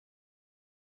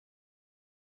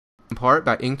part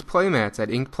by Inked Playmats at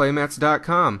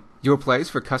inkedplaymats.com, your place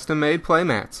for custom-made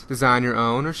playmats. Design your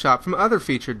own or shop from other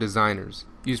featured designers.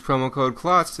 Use promo code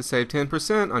KLOTZ to save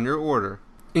 10% on your order.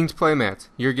 Inked Playmats,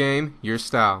 your game, your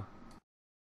style.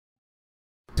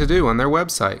 To do on their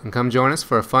website, and come join us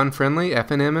for a fun, friendly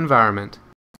F&M environment.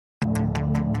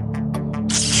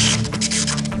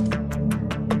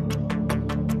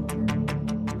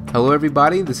 Hello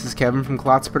everybody, this is Kevin from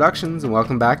KlotzProductions, and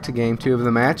welcome back to Game 2 of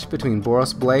the match between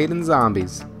Boros Blade and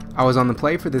Zombies. I was on the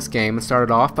play for this game and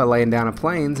started off by laying down a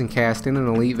Plains and casting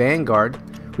an Elite Vanguard.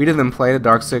 Rita then played a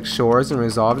Darksix Shores and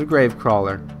resolved a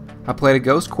Gravecrawler. I played a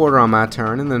Ghost Quarter on my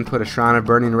turn and then put a Shrine of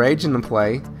Burning Rage into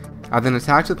play. I then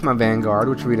attacked with my Vanguard,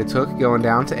 which Rita took, going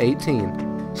down to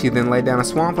 18. She then laid down a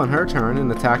Swamp on her turn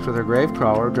and attacked with her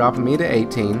Gravecrawler, dropping me to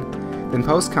 18. Then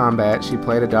post-combat, she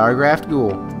played a Diregraf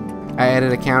Ghoul. I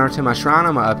added a counter to my Shrine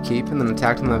on my upkeep and then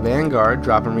attacked with my Vanguard,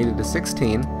 dropping Rita to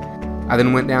 16. I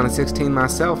then went down to 16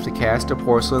 myself to cast a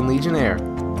Porcelain Legionnaire.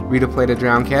 Rita played a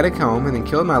Drowned Catacomb and then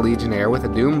killed my Legionnaire with a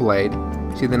Doom Blade.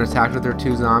 She then attacked with her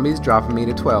 2 zombies, dropping me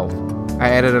to 12. I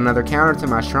added another counter to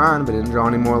my Shrine but didn't draw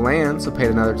any more lands, so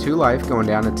paid another 2 life, going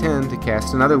down to 10 to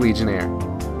cast another Legionnaire.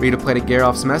 Rita played a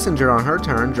Geralf's Messenger on her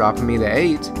turn, dropping me to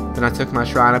 8. Then I took my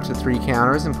Shrine up to 3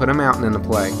 counters and put a Mountain into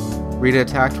play. Rita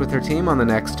attacked with her team on the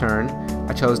next turn.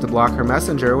 I chose to block her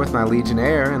Messenger with my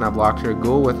Legionnaire, and I blocked her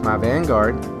Ghoul with my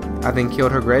Vanguard. I then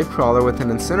killed her Gravecrawler with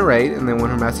an Incinerate, and then when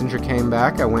her Messenger came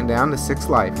back, I went down to 6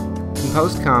 life. In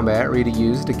post-combat, Rita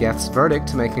used a Geth's Verdict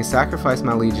to make me sacrifice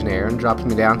my Legionnaire and dropped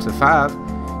me down to 5.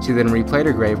 She then replayed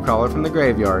her Gravecrawler from the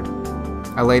graveyard.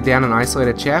 I laid down an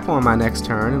Isolated Chapel on my next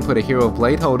turn and put a Hero of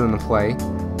Bladehold into play.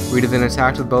 Rita then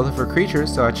attacked with both of her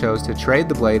creatures, so I chose to trade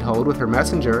the Bladehold with her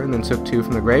Messenger and then took 2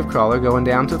 from the Gravecrawler, going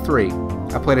down to 3.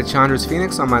 I played a Chandra's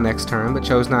Phoenix on my next turn, but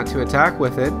chose not to attack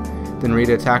with it. Then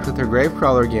Rita attacked with her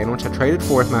Gravecrawler again, which I traded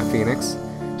for with my Phoenix.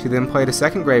 She then played a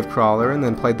second Gravecrawler and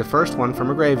then played the first one from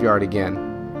her graveyard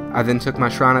again. I then took my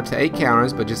Shrine up to 8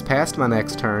 counters, but just passed my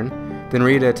next turn. Then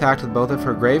Rita attacked with both of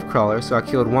her Gravecrawlers, so I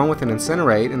killed one with an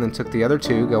Incinerate and then took the other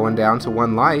 2, going down to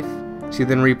 1 life. She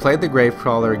then replayed the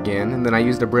Gravecrawler again, and then I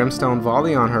used a Brimstone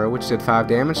Volley on her, which did 5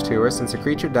 damage to her since a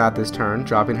creature died this turn,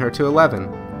 dropping her to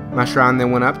 11. My Shrine then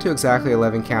went up to exactly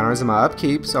 11 counters in my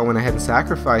upkeep, so I went ahead and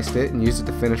sacrificed it and used it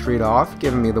to finish Rita off,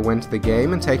 giving me the win to the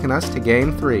game and taking us to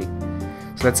Game 3.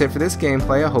 So that's it for this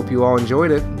gameplay. I hope you all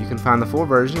enjoyed it. You can find the full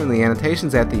version in the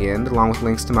annotations at the end, along with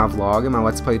links to my vlog and my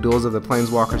Let's Play Duels of the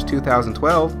Planeswalkers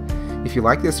 2012. If you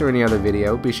like this or any other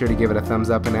video, be sure to give it a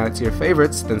thumbs up and add it to your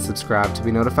favorites, then subscribe to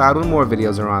be notified when more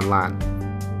videos are online.